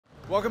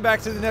Welcome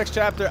back to the next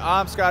chapter.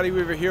 I'm Scotty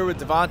Weaver here with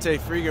Devontae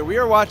Frieger. We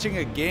are watching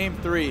a Game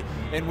 3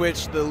 in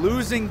which the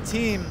losing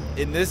team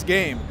in this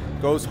game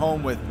goes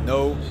home with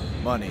no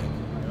money.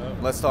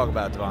 Let's talk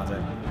about it,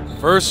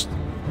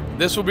 Devontae.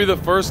 This will be the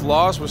first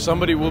loss where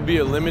somebody will be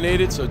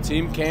eliminated. So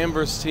Team Cam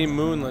versus Team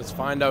Moon. Let's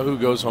find out who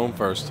goes home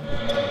first.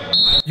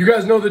 You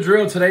guys know the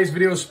drill. Today's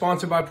video is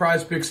sponsored by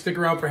Prize Picks. Stick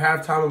around for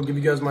halftime. I'll give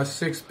you guys my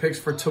 6 picks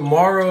for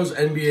tomorrow's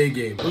NBA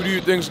game. Who do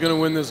you think is going to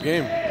win this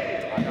game?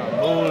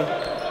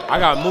 I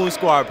got Moon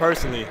squad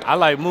personally. I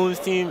like Moon's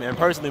team, and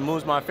personally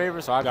Moon's my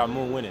favorite, so I got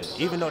Moon winning.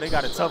 Even though they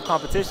got a tough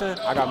competition,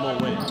 I got Moon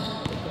winning.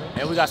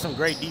 And we got some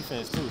great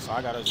defense too, so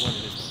I got us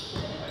winning this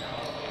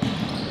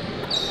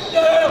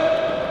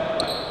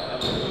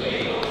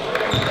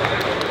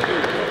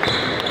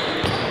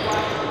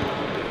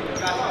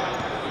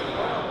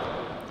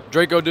one.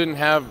 Draco didn't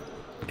have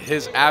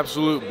his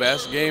absolute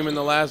best game in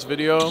the last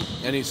video,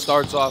 and he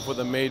starts off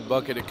with a made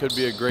bucket. It could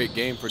be a great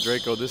game for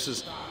Draco. This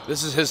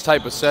is his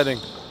type of setting.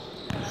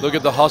 Look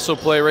at the hustle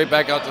play right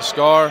back out to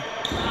Scar.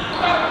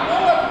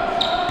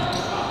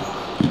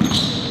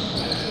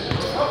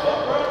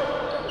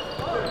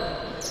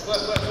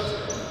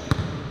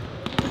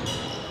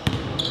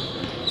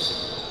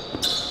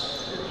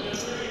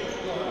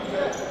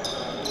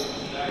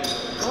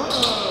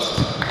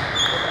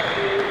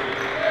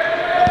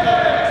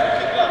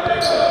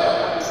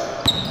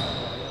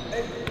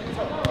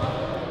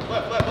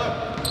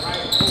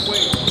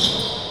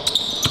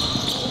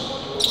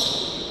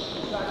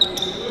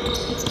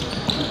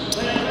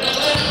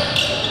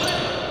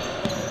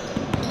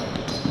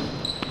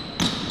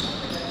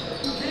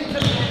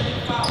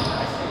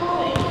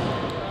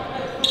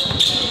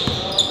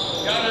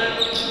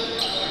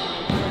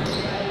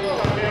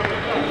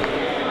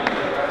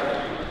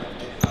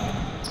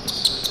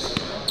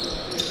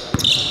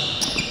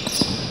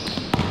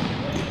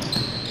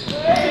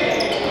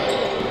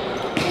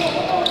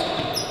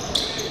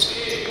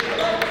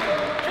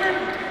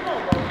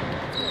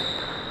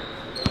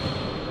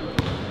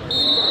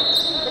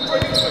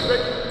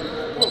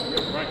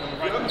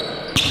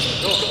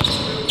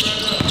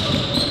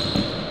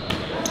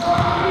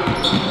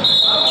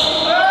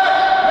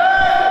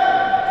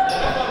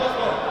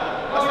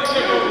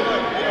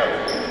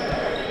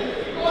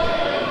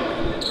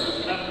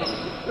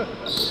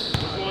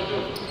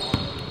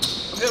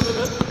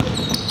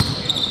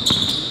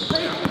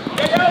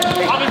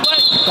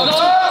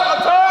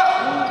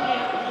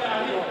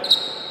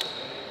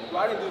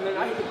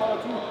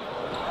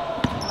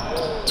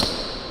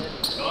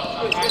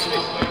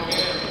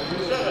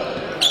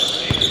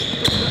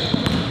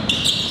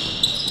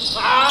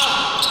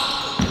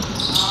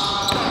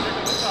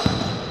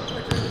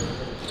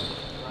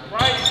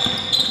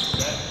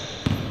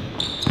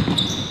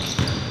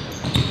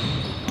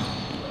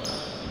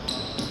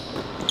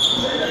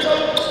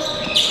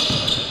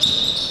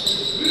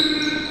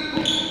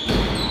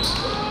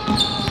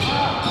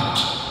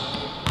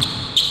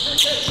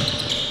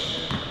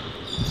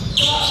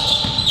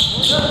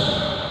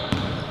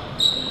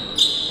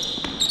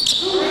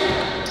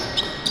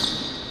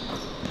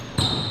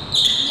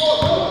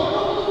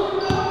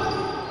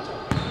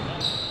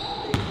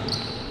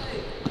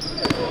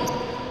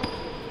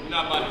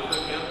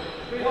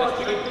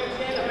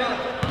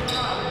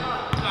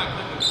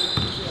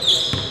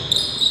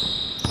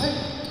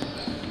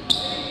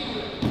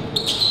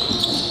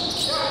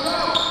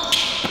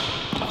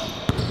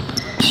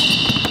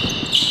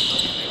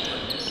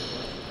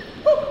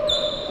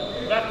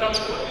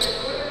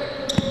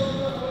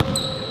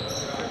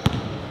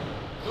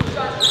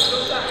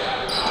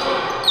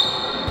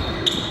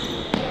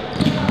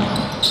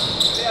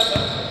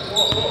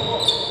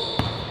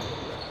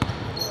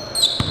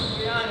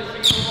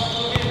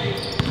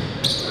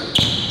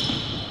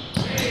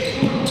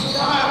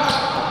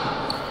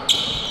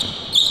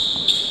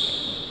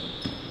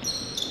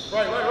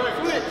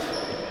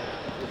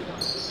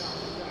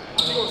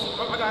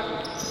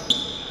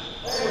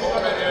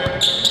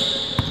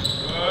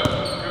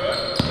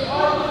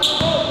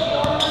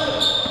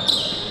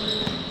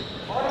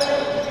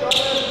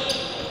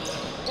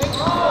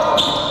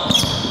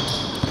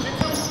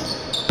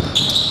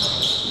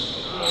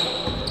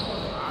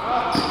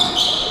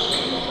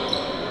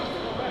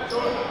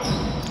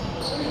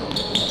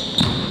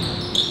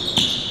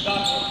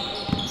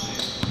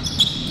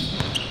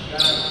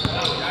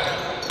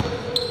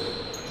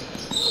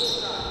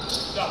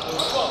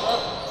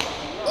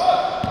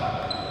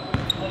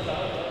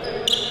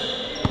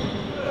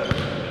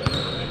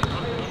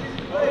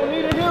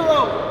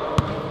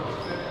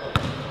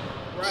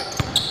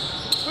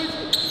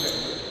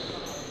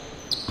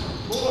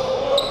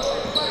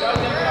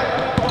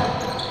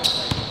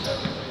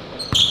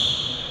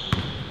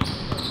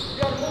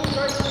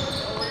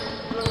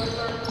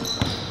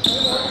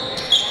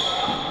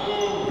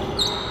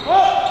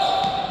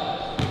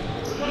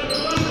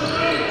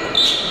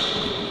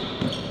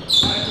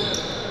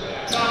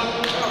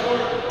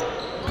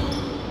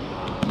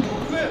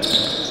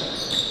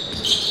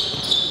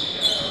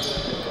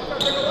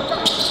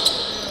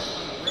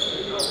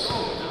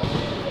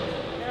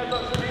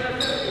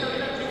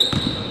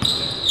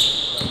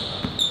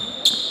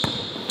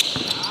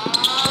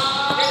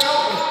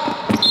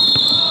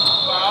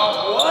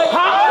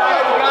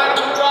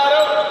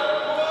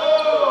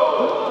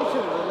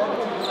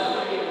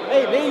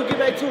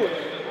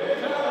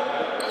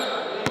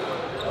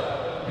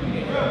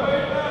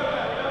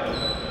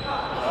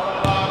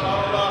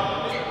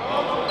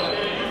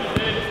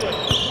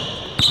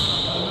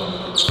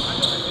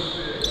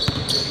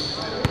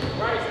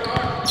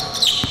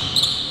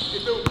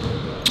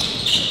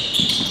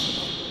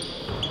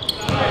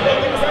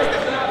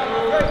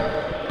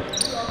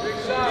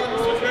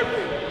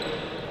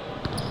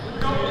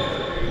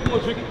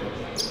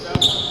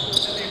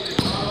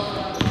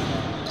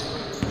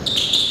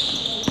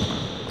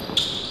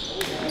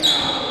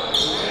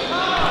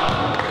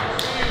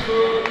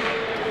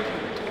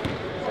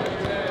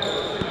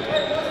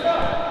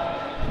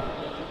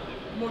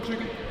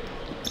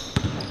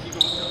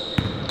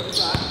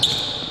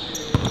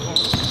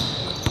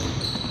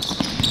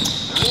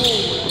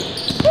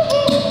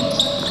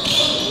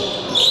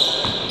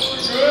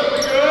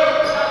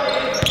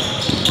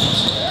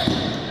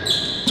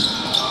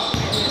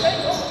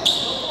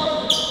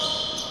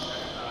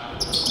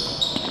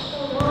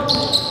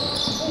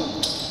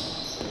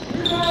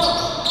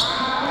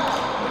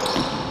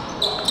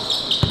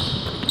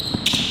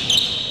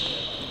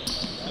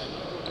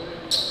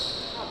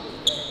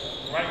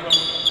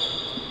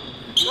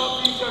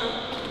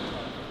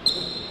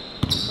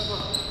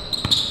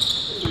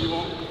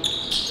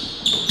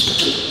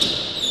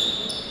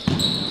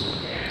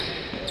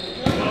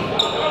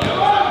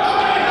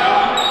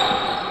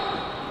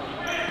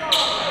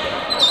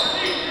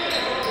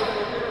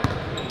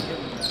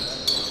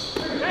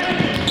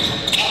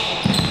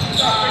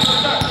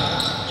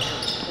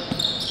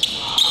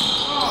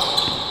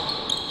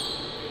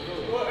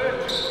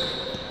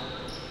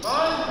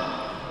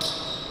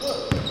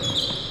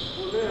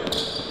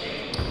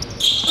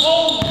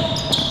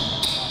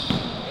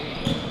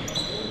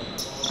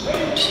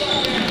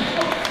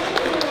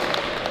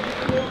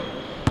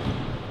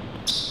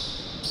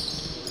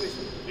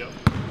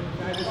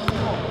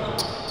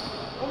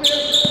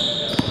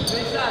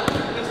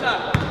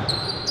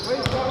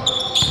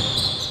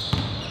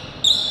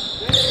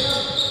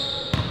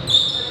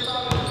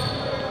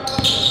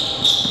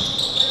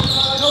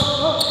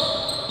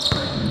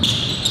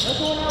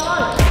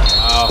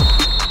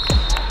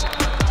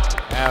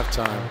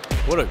 time.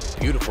 What a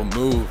beautiful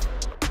move.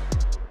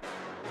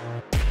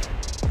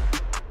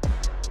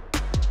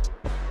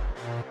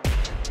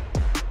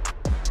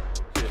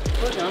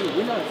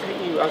 We're not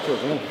taking you out your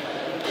game.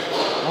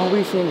 All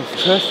we saying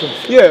is trust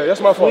us. Yeah, that's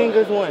my fault. Swing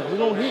us one. We're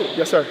going to hit.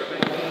 Yes, sir.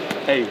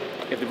 Hey,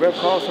 if the ref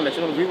calls something that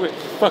you don't agree with,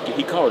 fuck it,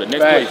 he called it.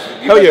 Next Hey, place.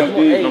 hell yeah.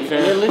 You know what I'm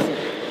Hey, saying?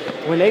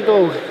 listen. When they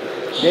go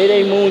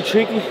Day Moon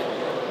Tricky,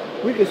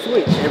 we can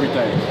switch.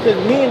 Everything. Because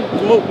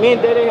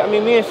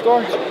me and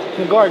Scar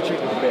can guard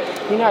Tricky.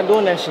 He not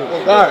doing that shit.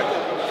 All right.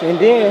 And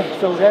then,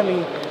 so that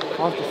means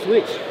off the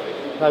switch.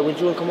 Like when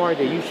you and Kamari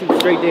did, you shoot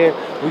straight there,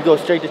 we go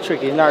straight to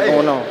Tricky. It's not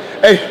going on.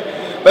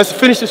 Hey, let's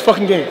finish this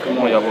fucking game. Come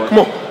on, y'all boys. Come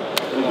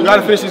on. We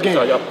gotta finish this game.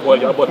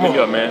 Y'all boys pick me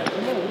up, man.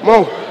 Come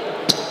on.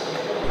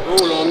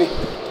 Roll on me.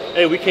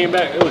 Hey, we came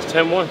back. It was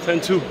 10-1,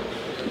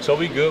 10-2. So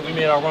we good. We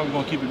made our run. We're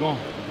going to keep it going.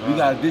 We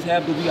got this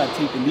happen. We got to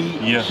take the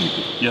lead. Yeah. Keep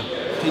it. Yeah.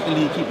 Take the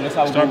lead. Keep it. That's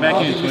how we Start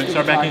back in, twin.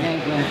 Start back in.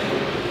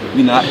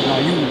 We not. No,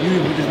 you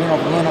just went off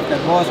and run up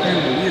that ball screen,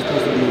 but we were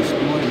supposed to be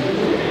exploiting.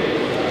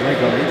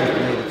 Draco, they just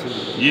played it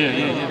too.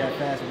 Yeah. That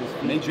fast with his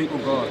feet. Make Draco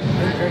guard.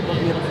 Make Draco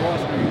be at the ball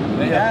screen.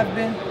 They have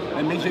been.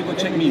 And make Draco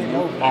check me.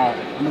 All right.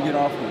 I'm gonna get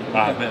off him. All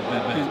right, bet.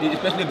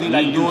 Especially if they Me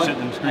like and you doing sit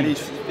them and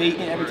screens. they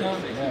faking every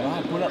time.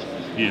 I'll pull up.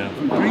 Yeah.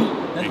 From three,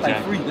 that's like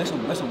Exactly. free.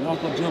 That's a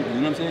walk-up jumper. You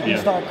know what I'm saying? Yeah.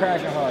 Start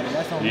crashing harder.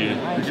 That's on me.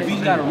 Yeah. I ain't chasing.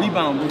 We got a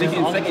rebound, but they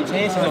getting second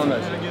chances on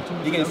us.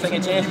 They getting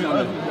second chances on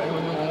us.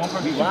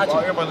 We watching.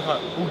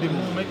 Who did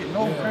Moon make it?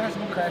 No crash,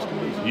 no crash.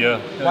 Yeah.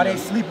 While they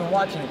sleeping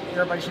watching it,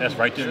 everybody should That's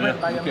right there, sprint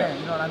yeah. by your man.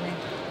 You know what I mean?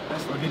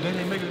 They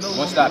didn't make it. No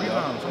One stop,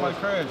 rebound. Somebody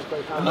crashed.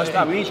 One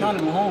stop. We ain't trying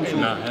to go home. So.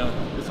 Nah, hell.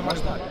 Did somebody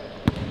stop?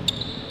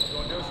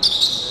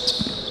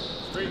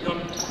 Straight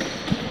coming.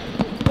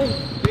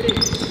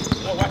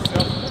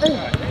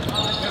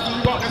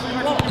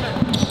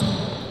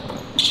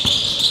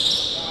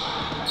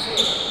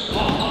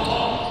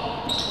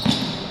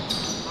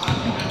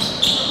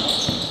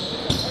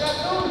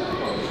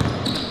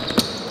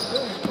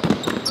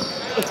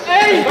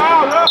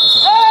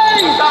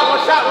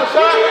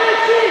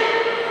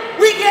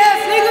 Weak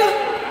ass nigga.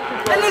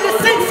 That nigga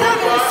 6'7"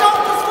 and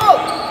soft as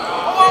fuck.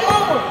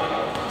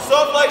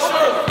 Soft like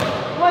Sherman.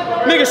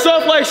 Nigga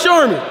soft like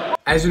Sherman.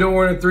 As you know,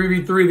 we're in a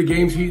 3v3. The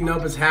game's heating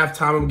up. It's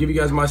halftime. I'm gonna give you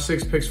guys my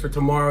 6 picks for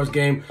tomorrow's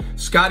game.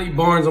 Scotty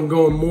Barnes, I'm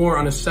going more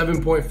on a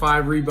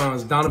 7.5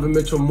 rebounds. Donovan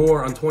Mitchell,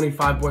 more on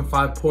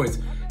 25.5 points.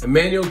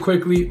 Emmanuel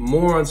Quickly,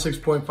 more on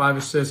 6.5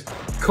 assists.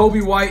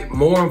 Kobe White,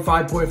 more on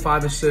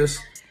 5.5 assists.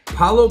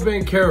 Paolo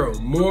Banchero,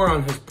 more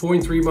on his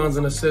points, rebounds,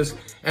 and assists.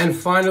 And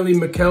finally,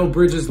 Mikal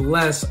Bridges,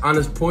 less on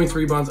his points,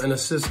 rebounds, and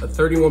assists at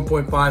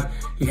 31.5.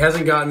 He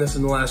hasn't gotten this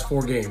in the last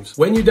 4 games.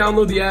 When you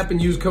download the app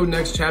and use code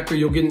NEXTCHAPTER,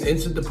 you'll get an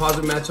instant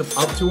deposit matchup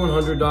up to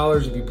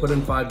 $100. If you put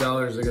in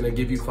 $5, they're gonna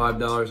give you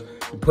 $5.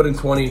 You put in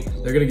 20,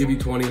 they're gonna give you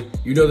 20.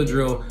 You know the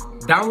drill.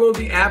 Download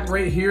the app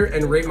right here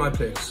and rate my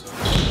picks.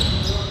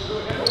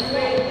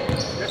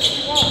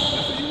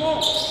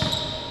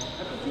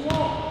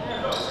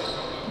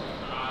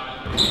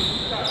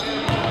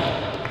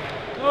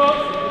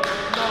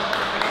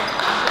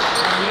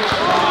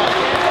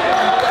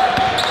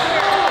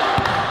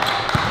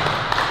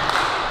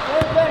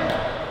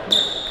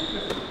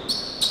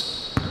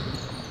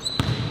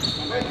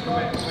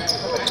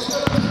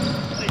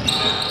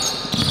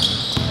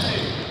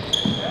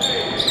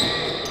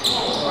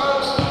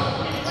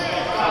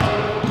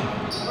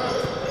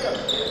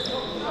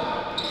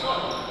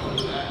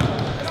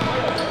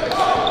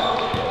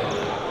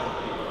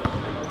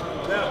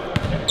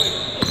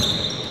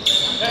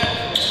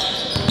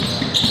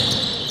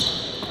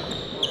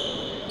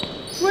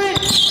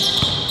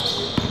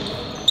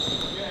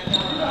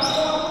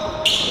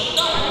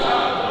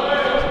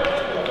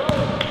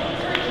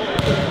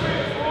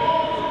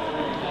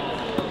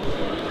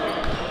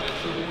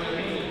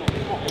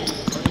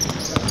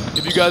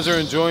 If you guys are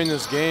enjoying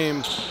this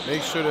game,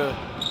 make sure to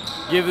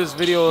give this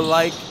video a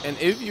like, and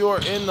if you are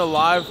in the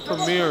live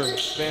premiere,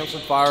 spam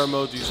some fire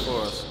emojis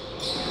for us.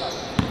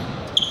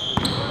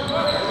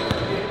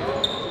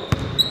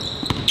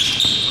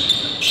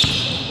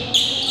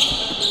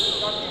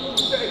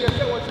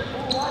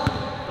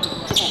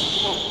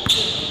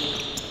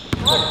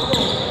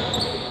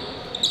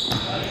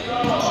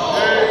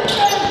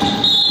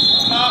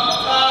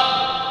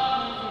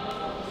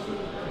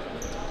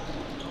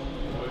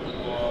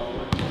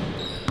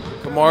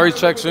 Kamari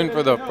checks in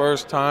for the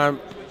first time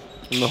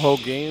in the whole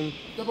game.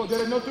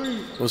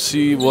 We'll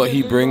see what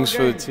he brings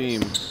for the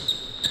team.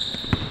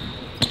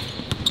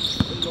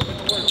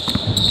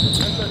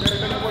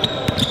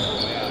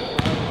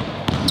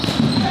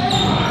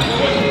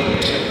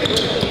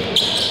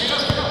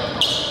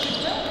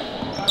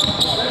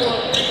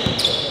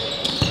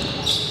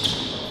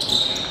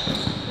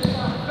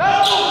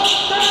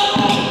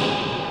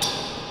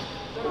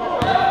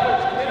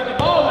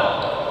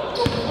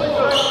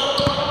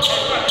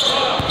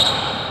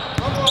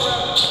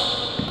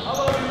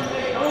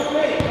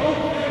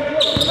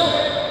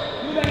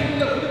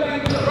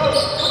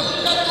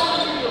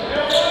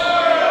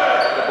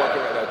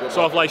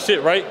 Soft like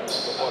shit, right?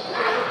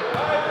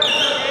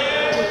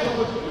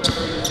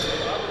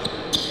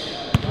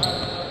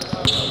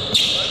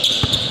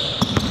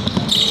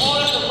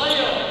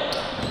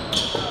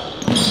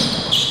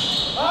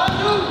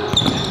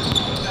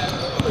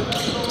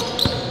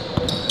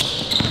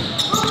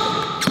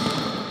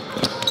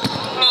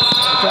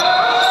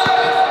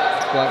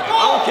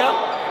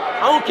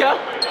 don't care. I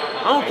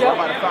don't care. I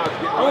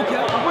don't care.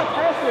 I went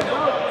past it, bro.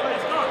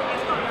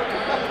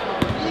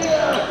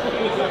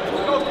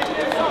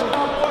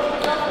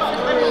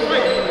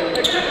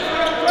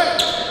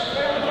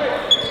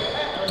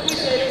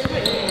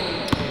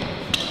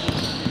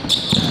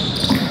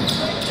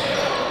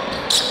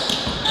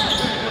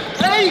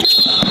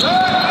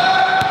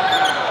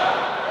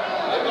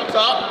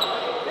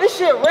 This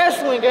shit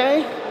wrestling,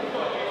 gang.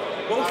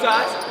 Both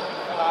sides.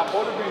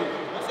 Both of you.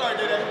 I'm sorry,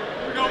 Dede.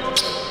 Here we go.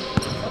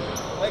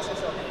 Flex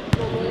yourself.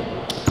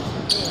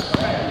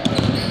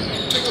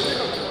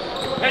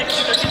 Hey,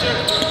 get there.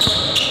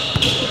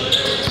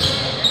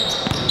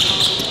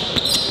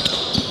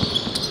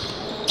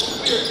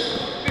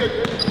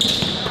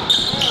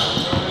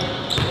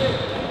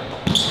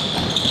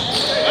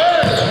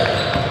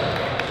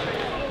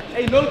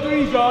 Hey, no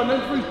threes, y'all. No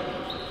free.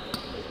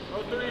 No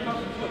three, no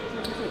three.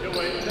 Good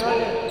way.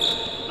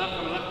 Left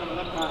coming.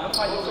 I'll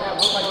fight over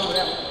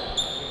that one.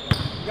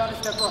 You gotta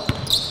step up.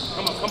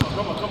 Come on.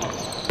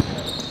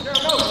 There we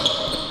go.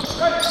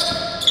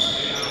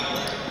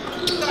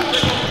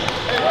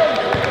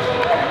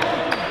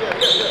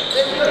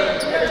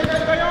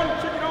 Stay on,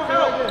 chicken on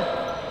help.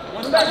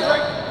 One step,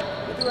 right?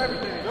 You do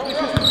everything.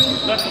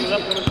 Left coming.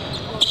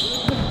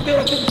 Stay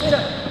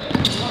up.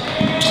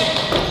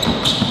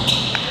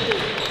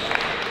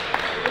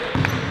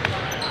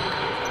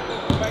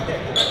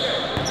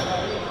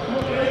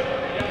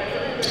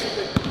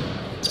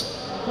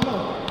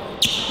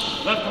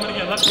 Left coming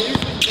again, left coming.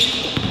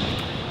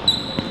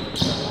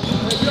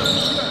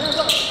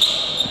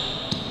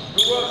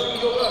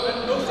 Go up,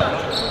 no side.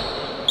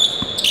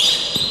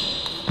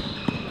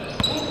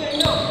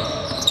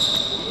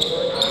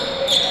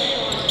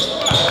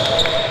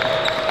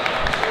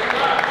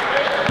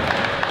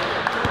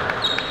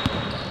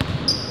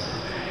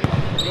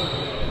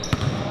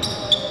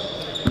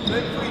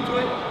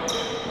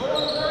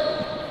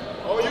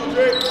 Oh, you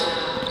Drake.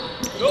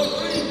 No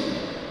three.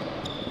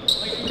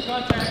 Make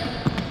contact.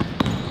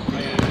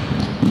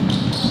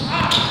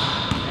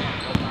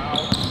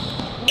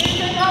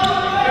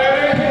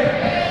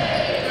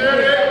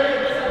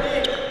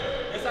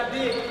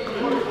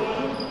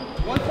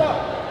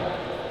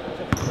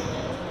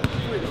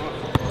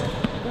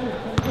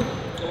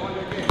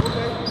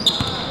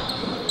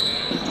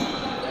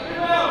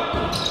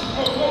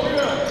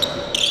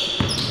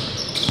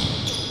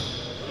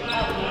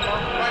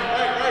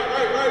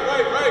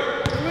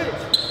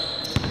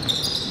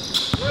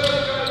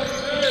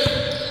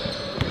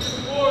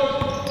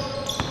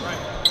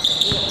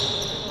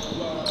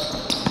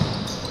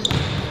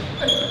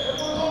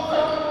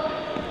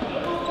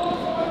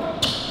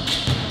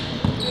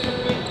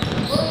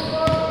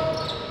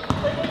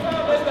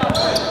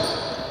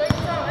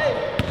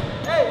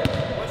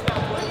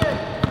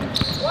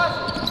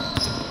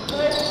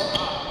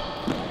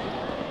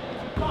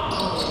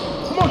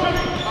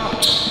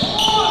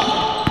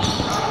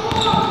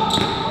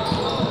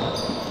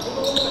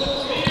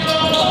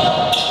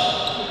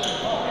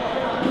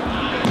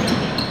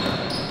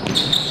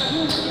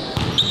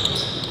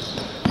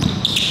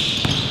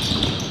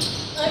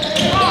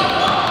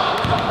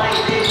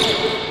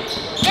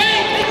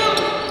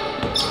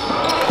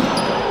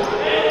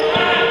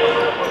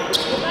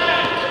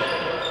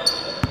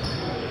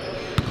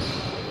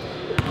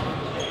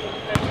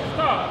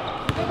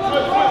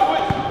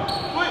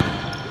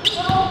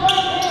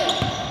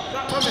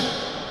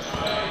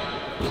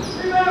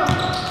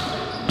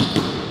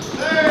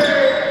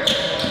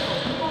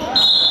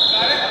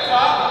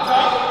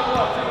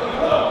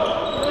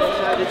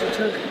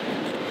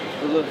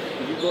 Look,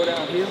 if you go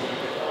down here,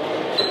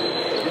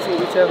 this is what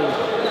we telling you.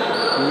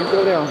 When you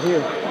go down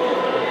here,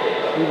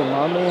 either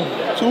my man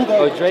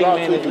or Drake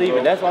man is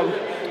leaving. That's why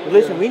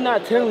listen, we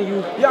not telling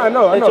you that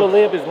your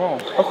layup is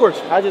wrong. Of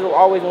course. I just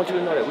always want you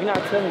to know that. We're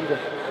not telling you that.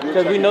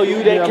 Because we know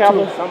you that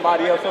Kappa.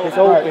 Somebody else on. It's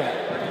open.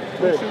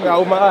 Yeah,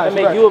 with my eyes.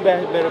 To make you a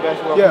better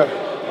basketball player.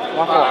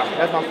 My fault.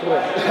 That's my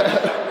fault.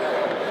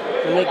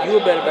 To make you a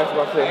better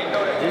basketball player.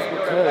 Just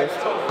because,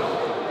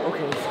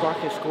 okay, Scar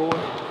can score.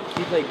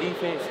 He play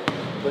defense.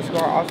 But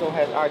Scar also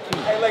has IQ.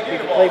 He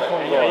can play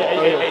point guard.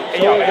 Hey,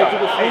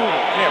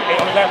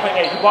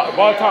 you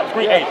ball top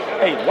screen. Hey,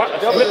 watch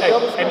slip. Hey,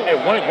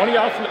 one of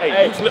y'all slip.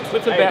 Hey, you slip to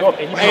the back.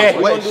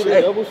 We're gonna do the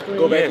double screen.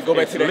 Go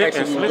back to the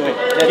action. Slip it.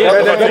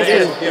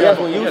 That's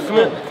when you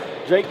slip.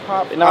 Drake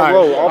pop and I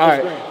roll off the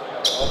screen.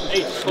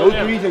 Hey, No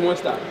threes in one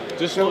stop.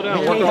 Just slow down.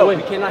 We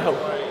cannot help.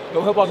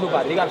 Don't help out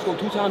nobody. They gotta score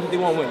 2 times if they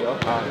want to win, yo.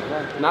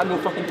 Not no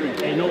fucking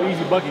threes. Ain't no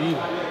easy bucket either.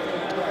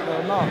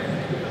 No.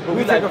 But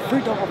we take a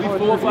free throw. We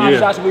 4 or 5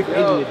 shots a week for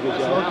ending this bitch,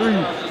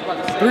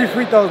 y'all. 3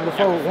 free throws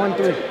before 1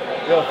 3.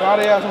 Yo,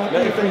 Friday out on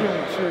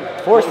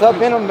 3. Force up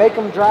in them, make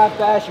them drive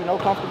fast, you know,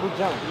 comfortable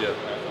jump. Yeah.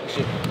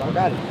 Shit, I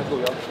got it. Let's go,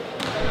 y'all.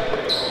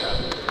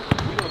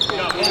 Stay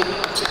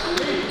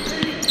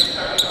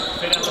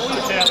down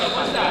left side. Stay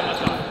down left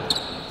side.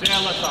 Stay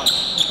down left side.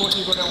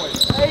 Unfortunately, go that way.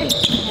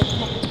 Hey.